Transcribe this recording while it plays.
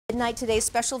Midnight today's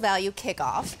special value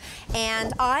kickoff,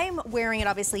 and I'm wearing it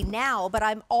obviously now, but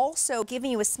I'm also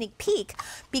giving you a sneak peek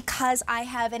because I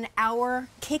have an hour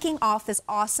kicking off this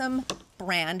awesome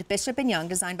brand, Bishop & Young,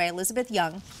 designed by Elizabeth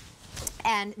Young.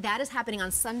 And that is happening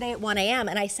on Sunday at 1 a.m.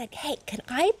 And I said, hey, can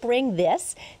I bring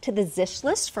this to the Zish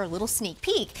list for a little sneak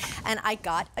peek? And I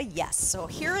got a yes. So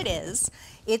here it is.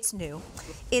 It's new.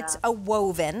 It's a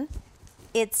woven.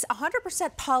 It's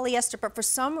 100% polyester, but for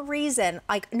some reason,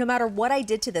 no matter what I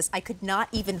did to this, I could not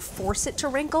even force it to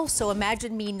wrinkle. So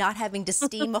imagine me not having to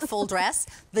steam a full dress.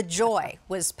 The joy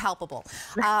was palpable.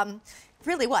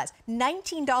 Really was.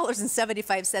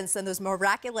 $19.75 on those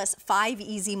miraculous 5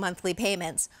 easy monthly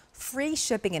payments. Free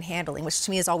shipping and handling, which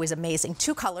to me is always amazing.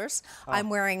 2 colors. I'm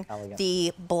wearing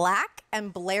the black,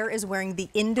 and Blair is wearing the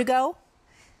indigo.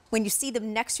 When you see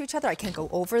them next to each other, I can't go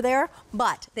over there,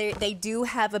 but they do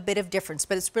have a bit of difference,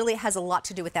 but it really has a lot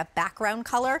to do with that background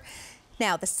color.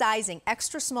 Now, the sizing,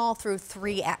 extra small through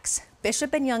 3X.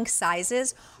 Bishop & Young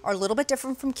sizes are a little bit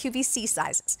different from QVC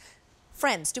sizes.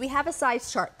 Friends, do we have a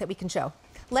size chart that we can show?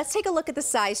 Let's take a look at the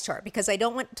size chart because I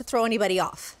don't want to throw anybody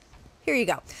off. Here you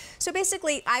go. So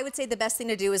basically, I would say the best thing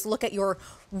to do is look at your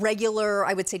regular,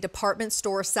 I would say, department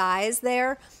store size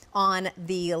there on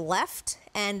the left,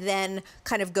 and then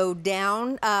kind of go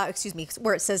down, excuse me,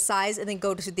 where it says size, and then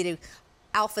go to the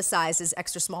alpha sizes,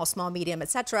 extra small, small, medium,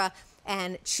 etc.,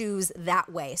 and choose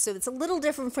that way. So it's a little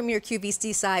different from your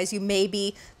QVC size. You may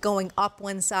be going up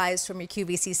one size from your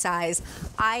QVC size.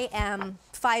 I am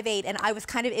 5'8", and I was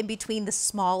kind of in between the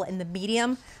small and the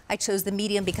medium. I chose the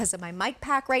medium because of my mic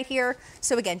pack right here.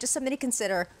 So again, just something to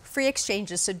consider. Free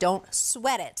exchanges, so don't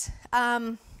sweat it.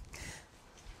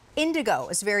 Indigo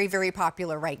is very, very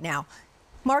popular right now.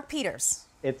 Mark Peters.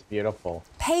 It's beautiful.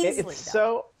 Paisley,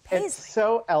 It's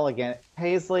so elegant.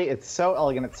 Paisley, it's so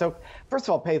elegant. It's so, first of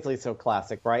all, Paisley is so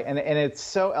classic, right? And it's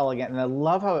so elegant. And I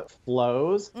love how it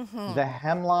flows. The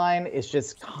hemline is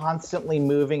just constantly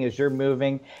moving as you're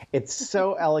moving. It's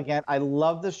so elegant. I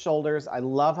love the shoulders. I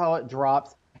love how it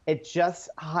drops. It just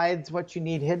hides what you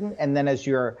need hidden. And then as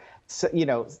you're, you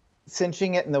know,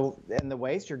 cinching it in the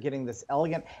waist, you're getting this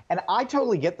elegant. And I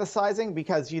totally get the sizing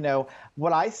because, you know,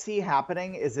 what I see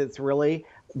happening is it's really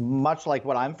much like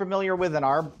what I'm familiar with in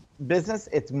our business.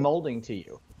 It's molding to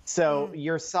you. So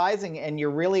you're sizing, and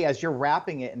you're really, as you're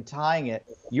wrapping it and tying it,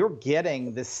 you're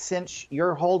getting the cinch,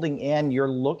 you're holding in, you're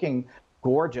looking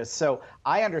gorgeous. So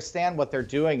I understand what they're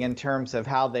doing in terms of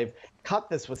how they've cut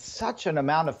this with such an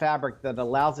amount of fabric that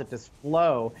allows it to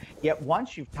flow. Yet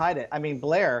once you've tied it, I mean,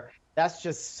 Blair, that's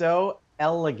just so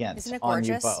elegant. Isn't it on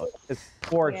you gorgeous? both. It's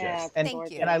gorgeous. Yeah, and,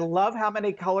 thank you. And I love how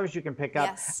many colors you can pick up.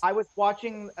 Yes. I was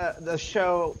watching the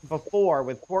show before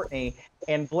with Courtney,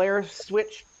 and Blair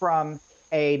switched from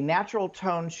a natural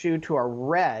tone shoe to a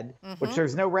red, which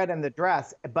there's no red in the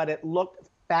dress, but it looked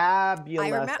fabulous. I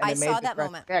remember, and I it made saw the that dress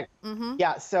moment. thick.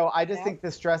 Yeah, so I just think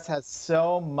this dress has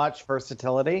so much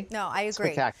versatility. No, I agree.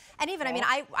 Spectacular. And even, I mean,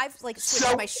 I've like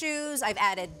switched my shoes. I've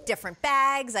added different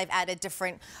bags. I've added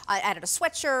different, I added a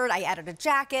sweatshirt. I added a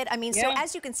jacket. I mean, so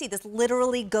as you can see, this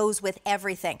literally goes with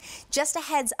everything. Just a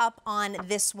heads up on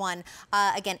this one.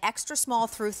 Again, extra small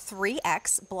through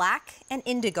 3X, black and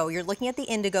indigo. You're looking at the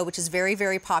indigo, which is very,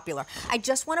 very popular. I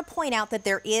just want to point out that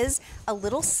there is a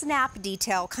little snap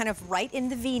detail kind of right in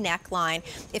the V-neck line.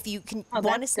 If you can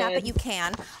want to snap it, you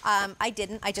can. I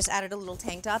didn't. I just added a little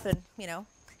tank top, and you know,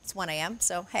 it's 1 a.m.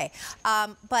 So hey,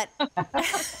 but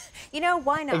you know,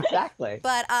 why not? Exactly.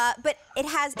 But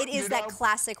it is that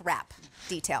classic wrap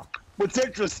detail. What's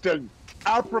interesting,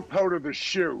 apropos to the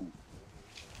shoe,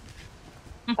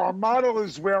 our model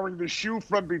is wearing the shoe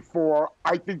from before.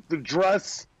 I think the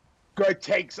dress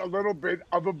takes a little bit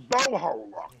of a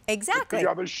boho look. Exactly. The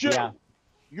other shoe. Yeah.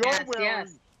 You're wearing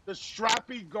the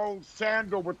strappy gold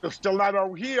sandal with the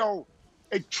stiletto heel.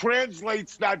 It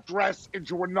translates that dress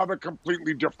into another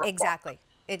completely different Exactly. look.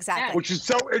 Exactly. Which is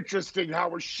so interesting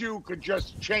how a shoe could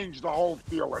just change the whole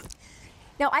feeling.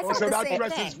 No, I thought So the that same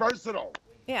dress thing. is versatile.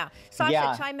 Yeah.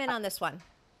 Sasha, chime in on this one.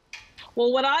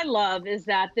 Well, what I love is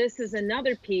that this is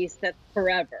another piece that's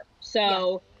forever.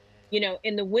 So, you know,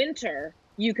 in the winter,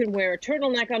 you can wear a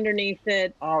turtleneck underneath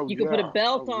it. You can put a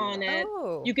belt on it.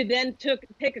 You could then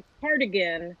pick a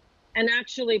cardigan and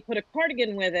actually put a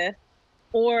cardigan with it.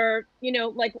 Or, you know,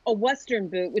 like a Western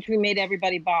boot, which we made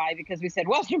everybody buy because we said,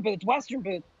 Western boots.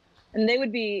 And they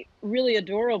would be really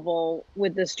adorable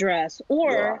with this dress.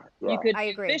 Or you could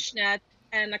do fishnet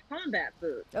and a combat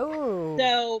boot. Oh.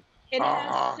 So it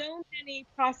has so many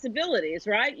possibilities,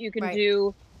 right? You can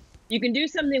do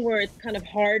something where it's kind of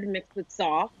hard mixed with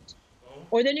soft.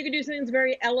 Or then you can do something that's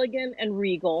very elegant and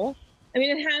regal. I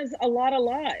mean, it has a lot of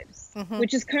lives,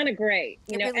 which is kind of great.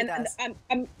 You know, really and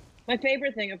does. My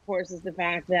favorite thing, of course, is the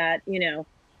fact that, you know,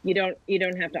 you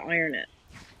don't have to iron it.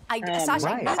 Sasha,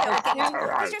 Right.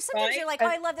 because sometimes you're like, oh,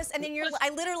 I love this, and then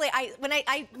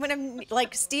when I'm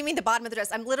like steaming the bottom of the dress,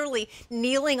 I'm literally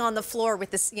kneeling on the floor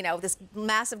with this, you know, this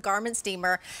massive garment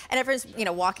steamer, and everyone's, you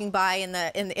know, walking by in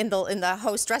the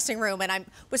host dressing room, and I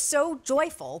was so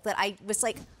joyful that I was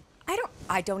like,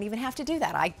 I don't even have to do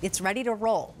that. It's ready to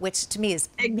roll, which to me is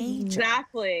major.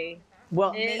 Exactly.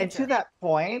 Well, and to that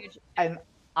point, and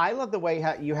I love the way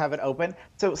you have it open.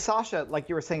 So Sasha, like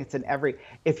you were saying, it's in every,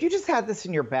 if you just had this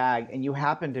in your bag and you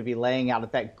happen to be laying out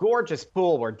at that gorgeous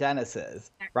pool where Dennis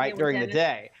is, right, during the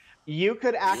day, you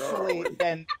could actually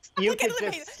then, you could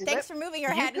just thanks for moving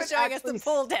your head and showing us the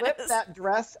pool, Dennis. Slip that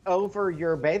dress over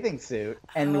your bathing suit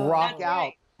and rock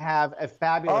out, have a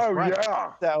fabulous brunch.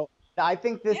 Yeah. So I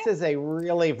think this is a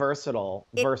really versatile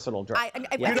dress. You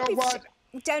know what?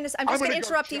 Dennis, I'm just going to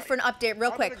interrupt you for an update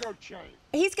real quick. I'm gonna go change.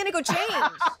 He's going to go change.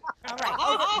 All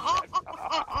right.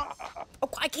 Oh,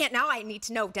 I can't now. I need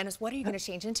to know, Dennis, what are you going to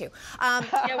change into?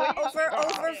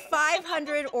 Over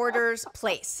 500 orders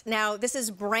placed. Now, this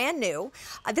is brand new.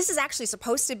 This is actually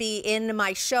supposed to be in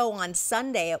my show on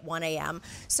Sunday at 1 a.m.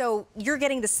 So you're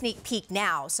getting the sneak peek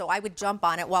now. So I would jump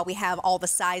on it while we have all the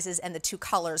sizes and the two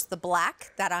colors, the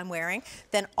black that I'm wearing,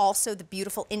 then also the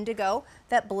beautiful indigo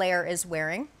that Blair is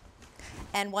wearing.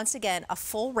 And once again, a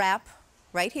full wrap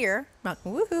right here.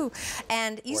 Woohoo!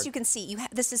 And as you can see,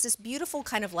 this is this beautiful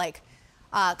kind of like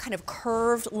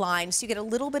curved line. So you get a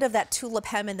little bit of that tulip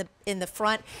hem in the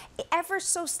front, ever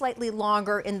so slightly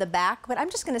longer in the back. But I'm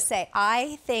just going to say,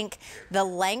 I think the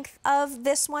length of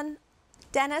this one,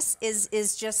 Dennis,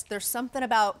 is just, there's something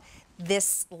about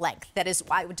this length that is,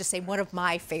 I would just say, one of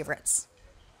my favorites.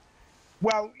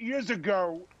 Well, years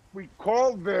ago, we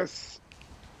called this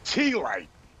tea light.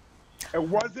 It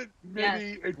wasn't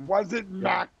mini, it wasn't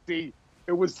maxi,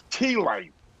 it was tea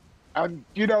light. And,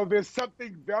 you know, there's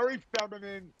something very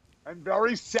feminine and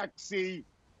very sexy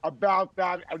about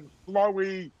that, and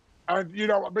flowy. And, you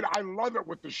know, I mean, I love it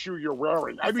with the shoe you're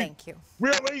wearing. I mean, thank you.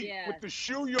 Really, with the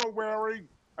shoe you're wearing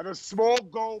and a small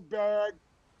gold bag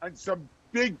and some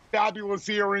big, fabulous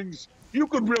earrings, you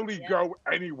could really go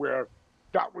anywhere.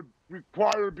 That would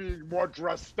require being more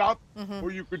dressed up,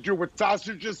 or you could do what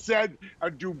Sasha just said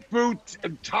and do boots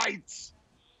and tights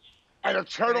and a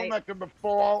turtleneck in the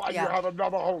fall, and you have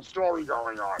another whole story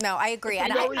going on. No, I agree.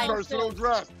 It's a very versatile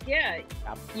dress. Yeah,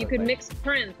 you could mix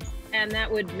prints, and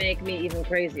that would make me even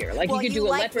crazier. Like well, you could do a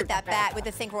leopard with that bag, with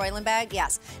the Think Royland bag,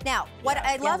 yes. Now, what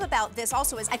I love about this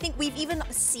also is I think we've even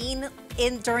seen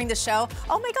during the show,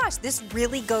 oh my gosh, this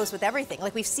really goes with everything.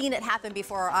 Like we've seen it happen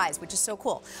before our eyes, which is so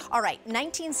cool. All right,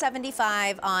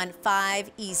 $19.75 on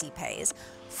 5 easy pays.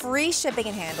 Free shipping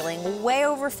and handling, way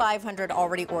over 500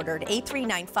 already ordered.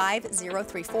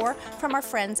 8395034 from our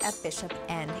friends at Bishop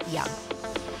and Young.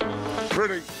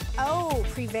 Pretty. Oh,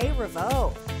 Privé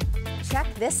Revaux.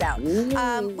 Check this out.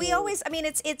 We always, I mean,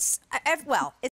 well, it's